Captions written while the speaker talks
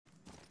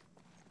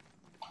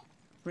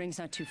Ring's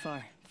not too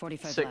far.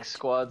 45 6 left.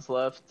 squads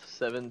left,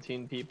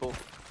 17 people.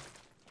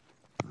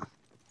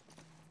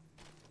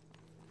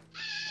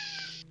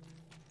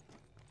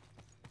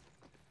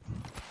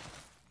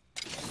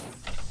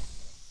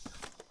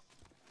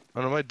 I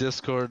don't know, my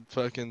Discord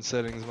fucking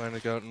settings might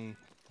have gotten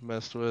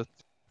messed with.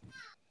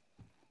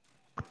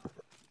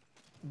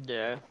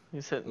 Yeah,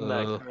 he's hitting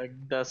that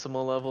correct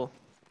decimal level.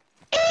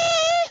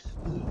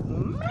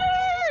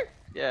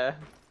 Yeah.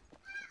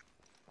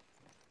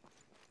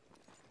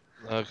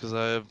 Because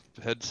I have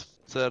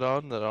headset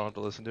on that I don't have to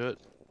listen to it.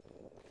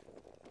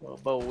 Well,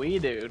 but we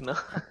do. No.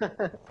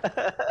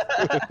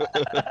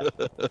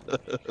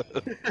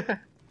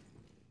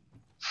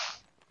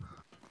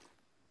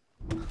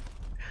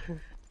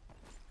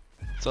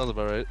 Sounds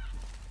about right.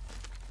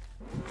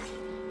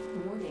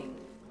 Warning.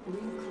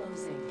 Ring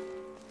closing.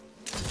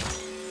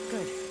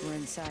 Good. We're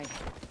inside.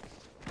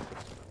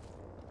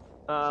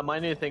 My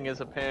new thing is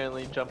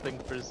apparently jumping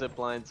for zip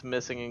lines,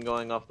 missing and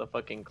going off the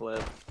fucking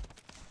cliff.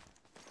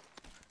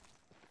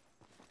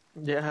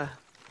 Yeah.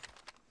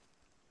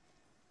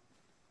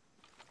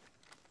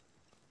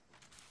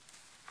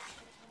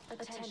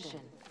 Attention.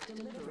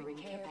 Delivering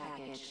care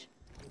package.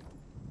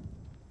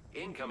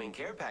 Incoming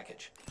care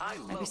package. I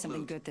love Might be something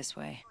loot. good this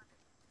way.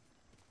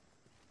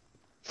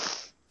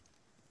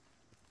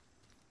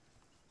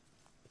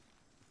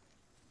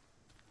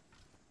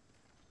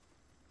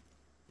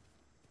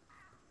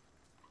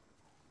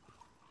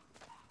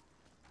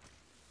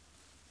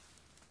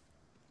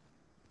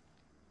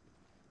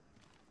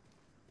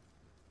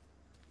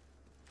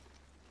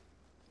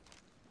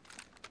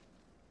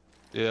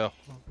 Yeah,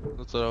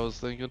 that's what I was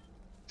thinking.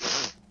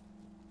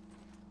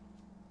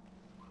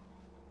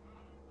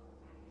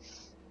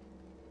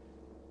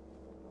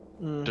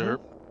 Derp.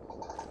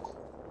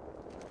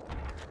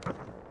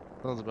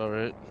 Sounds about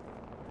right.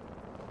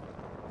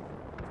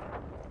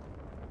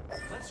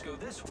 Let's go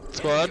this way.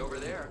 Squad. Enemy over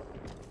there.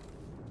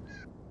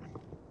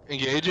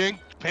 Engaging.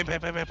 Pam, pam,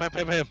 pam, pam, pam,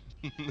 pam, pam.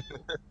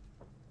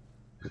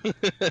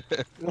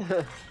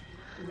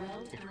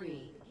 Round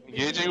 3.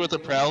 Engaging with the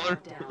Prowler.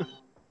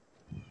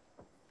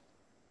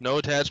 No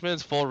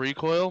attachments, full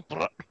recoil.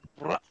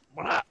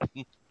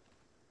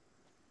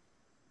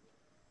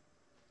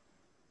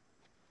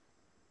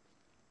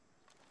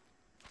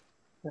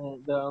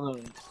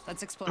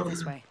 Let's explore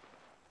this way.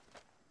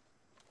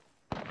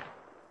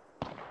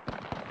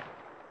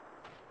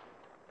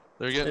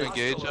 They're getting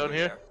engaged Hostile out over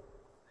here. there.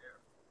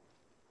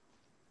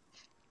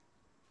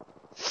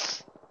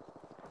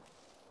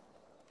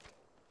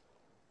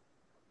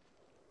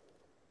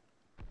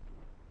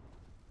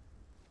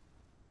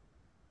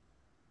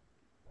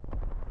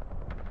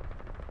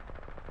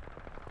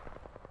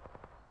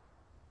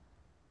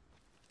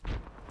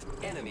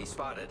 Enemy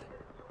spotted.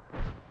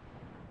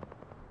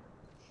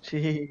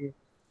 Gee.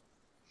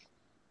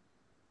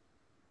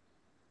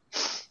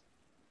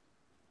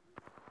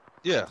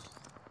 Yeah,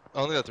 I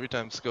only got 3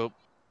 times scope,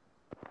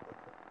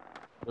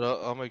 but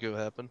I'll make it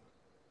happen.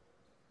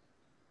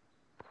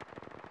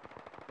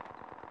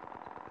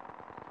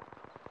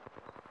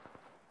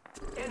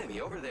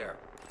 Enemy over there.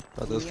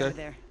 Oh, this Enemy guy? over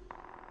there.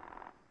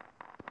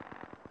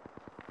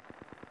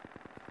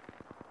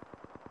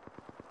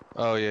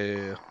 Oh yeah, yeah,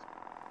 yeah.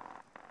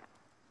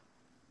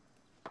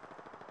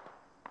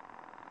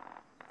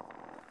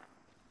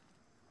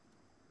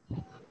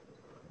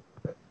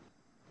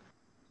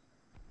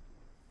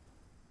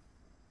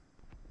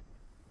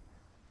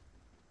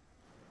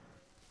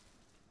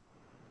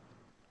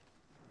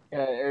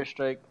 Yeah,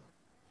 airstrike.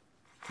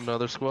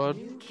 Another squad.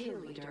 New kill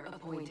leader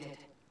appointed.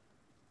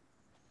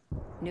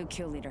 New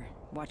kill leader.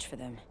 Watch for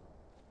them.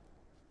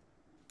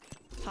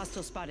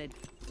 Hostile spotted.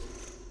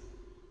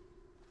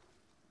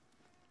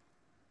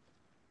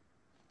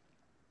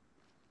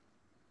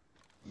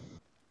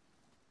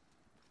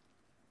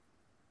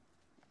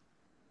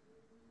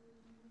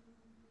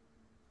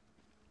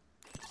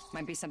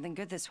 Might be something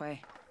good this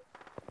way.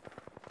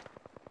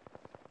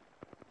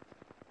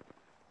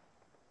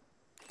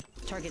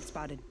 Target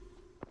spotted.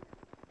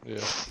 Yeah.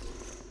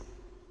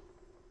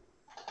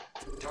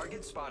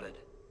 Target spotted.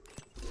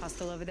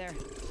 Hostile over there.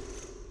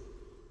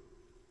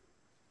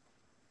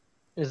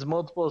 There's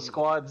multiple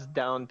squads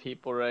down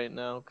people right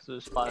now because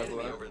there's 5 Enemy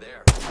left. over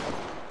there.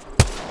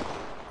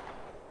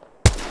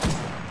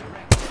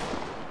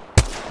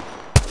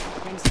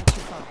 Ring's not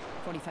too far.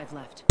 45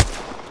 left.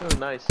 Oh,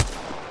 nice.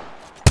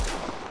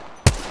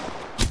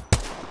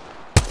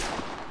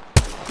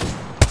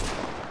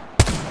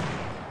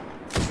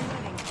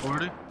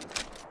 Reloading.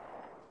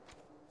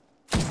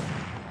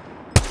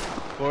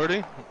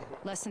 40?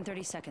 Less than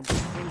 30 seconds.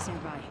 Rings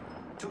nearby.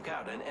 Took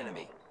out an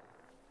enemy.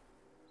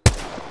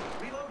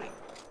 Reloading.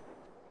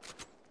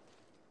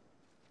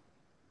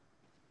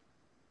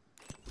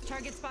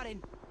 Target spotted.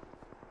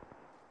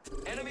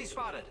 Enemy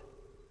spotted.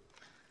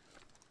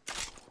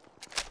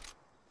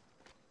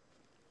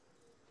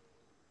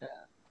 Yeah.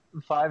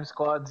 5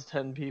 squads,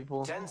 10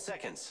 people. 10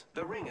 seconds.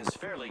 The ring is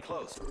fairly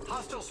close.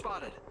 Hostile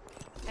spotted.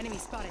 Enemy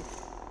spotted.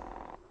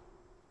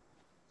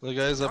 The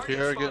guys up Target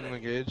here are spotted. getting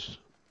engaged.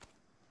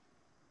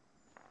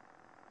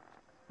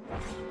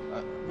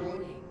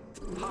 Warning.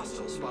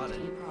 Hostile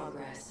spotted. In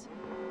progress.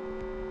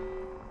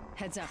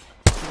 Heads up.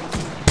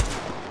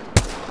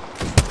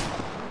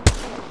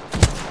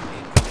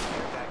 Incoming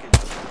care package.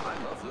 I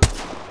love loot.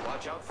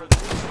 Watch out for the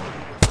new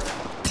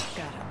friend.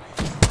 Got him.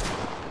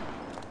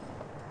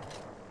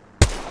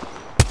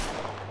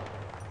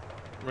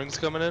 Rings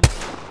coming in.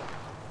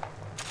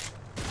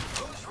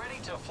 Who's ready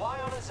to fly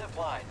on a zip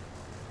line?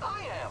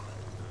 I am.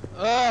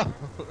 Ah!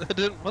 It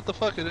didn't. What the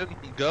fuck? It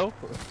didn't go.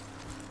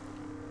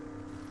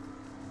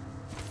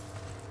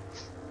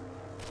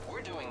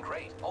 We're doing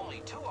great.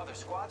 Only 2 other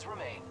squads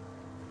remain.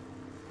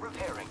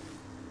 Repairing.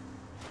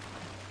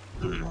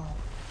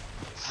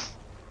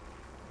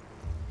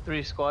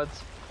 3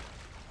 squads.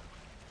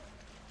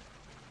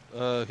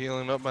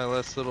 Healing up my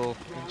last little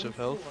inch of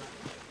health.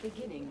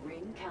 Beginning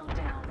ring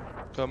countdown.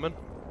 Coming.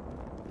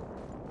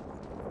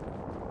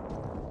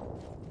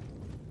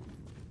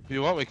 If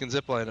you want, we can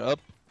zipline up.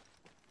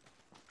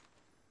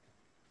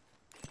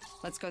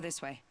 Let's go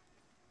this way.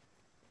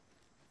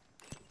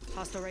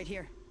 Hostile right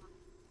here.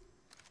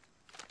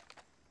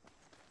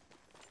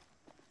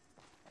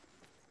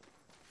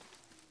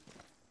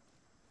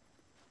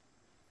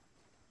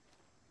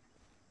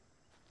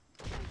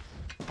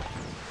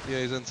 Yeah,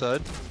 he's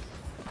inside.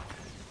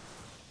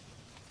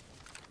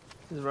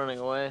 He's running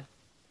away.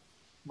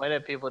 Might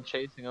have people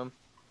chasing him.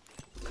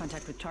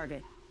 Contact with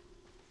target.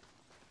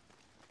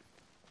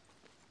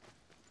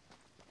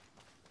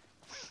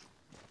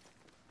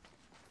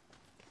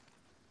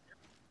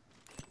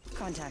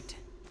 Contact.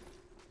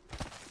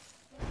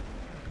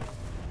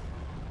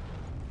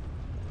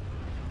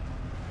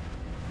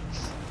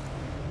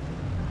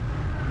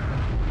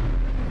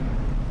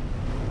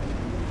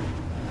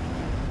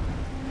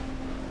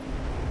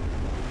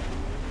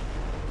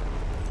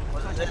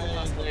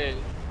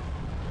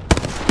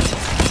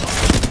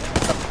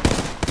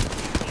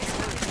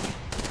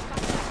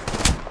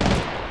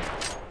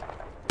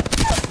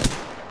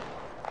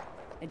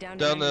 Hey,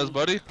 Down there,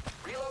 buddy.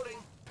 Reloading.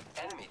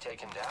 Enemy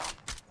taken down.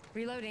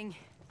 Reloading.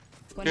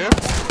 One Here? more.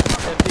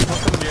 have people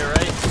come to your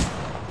right.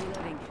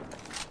 Reloading.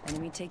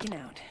 Enemy taken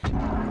out.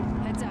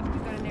 Heads up,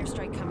 we've got an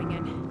airstrike coming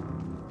in.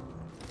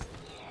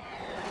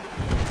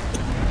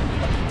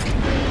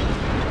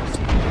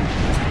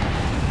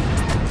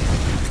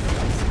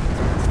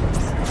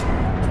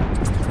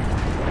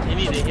 You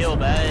need to heal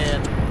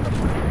bad.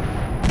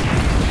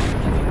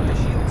 Giving my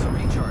shields a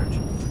recharge.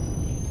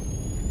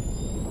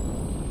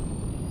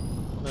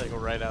 I'm gonna go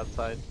right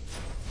outside.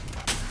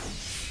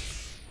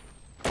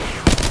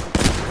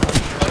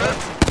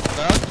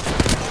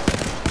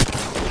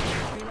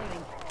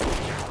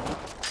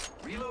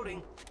 Reloading.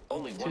 Reloading.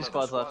 Only 2 one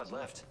squads other left. squad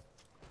left.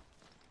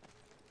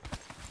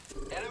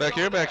 Enemy Back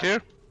here, on back the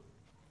here.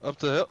 Up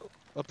the hill.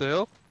 Up the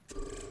hill.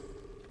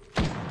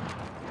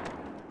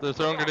 They're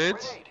throwing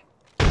grenades. Grenade.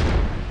 10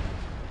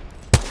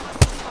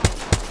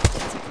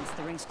 seconds,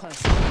 the ring's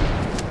close.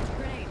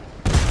 Grenade.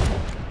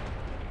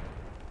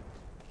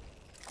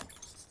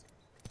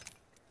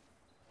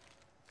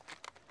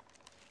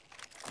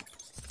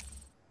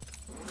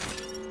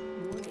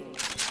 Warning.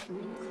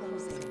 Ring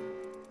closing.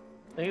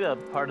 I think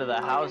that part of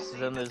the house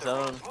is in the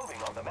zone.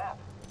 Moving on the map.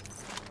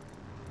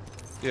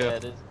 Yeah, Yeah.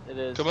 it is. It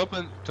is. Come up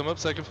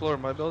 2nd floor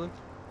of my building.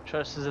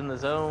 Trust is in the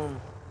zone.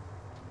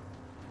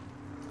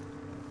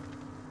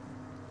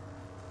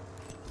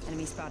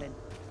 Enemy spotted.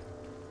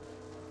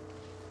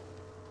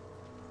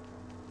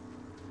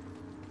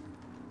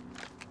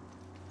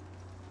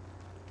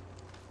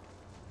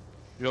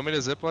 You want me to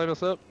zipline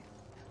us up?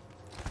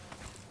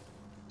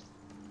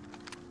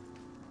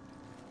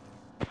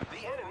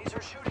 The enemies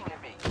are shooting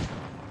at me.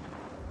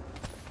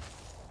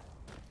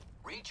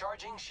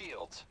 Recharging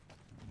shields.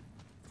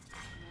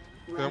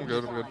 Okay, I'm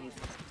good, I'm good. Round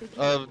 5.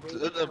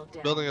 The Countdown.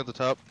 building at the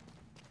top.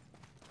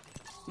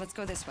 Let's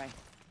go this way.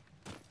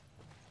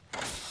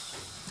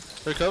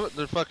 They're coming.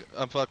 They're fuck.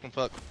 I'm fucking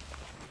fuck.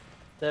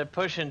 They're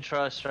pushing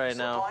trust right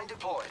now. Zipline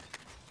deployed.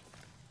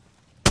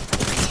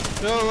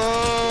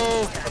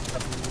 Hello.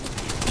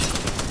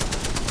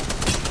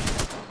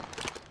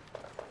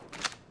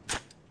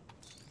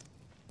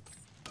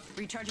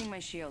 Recharging my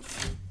shields.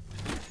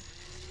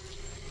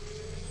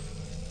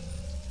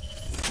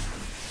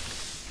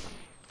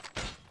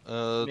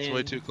 It's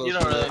way too close. You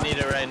don't for really that. need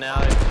it right now.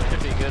 It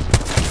should be good.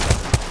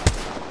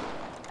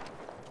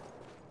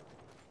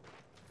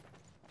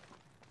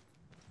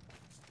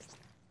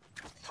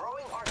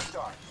 Throwing arc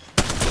star.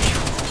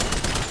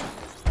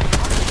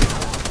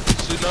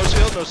 No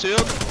shield. No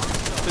shield.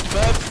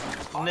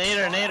 55.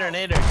 Nader, nader,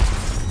 nader.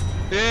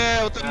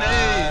 Yeah, with the nade.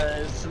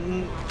 Nice.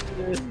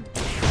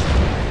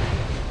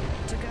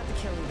 Took out the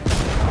kill leader.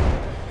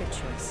 Good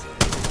choice.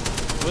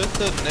 With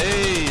the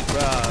nade,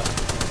 brah.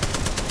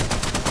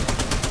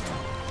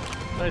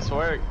 Nice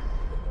work.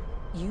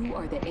 You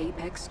are the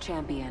Apex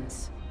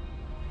champions.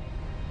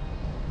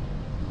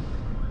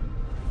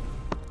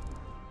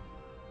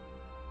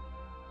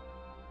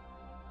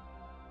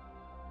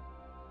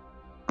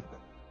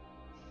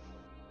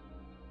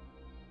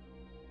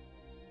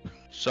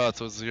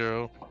 Shots was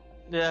 0.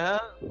 Yeah.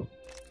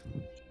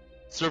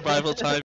 Survival time.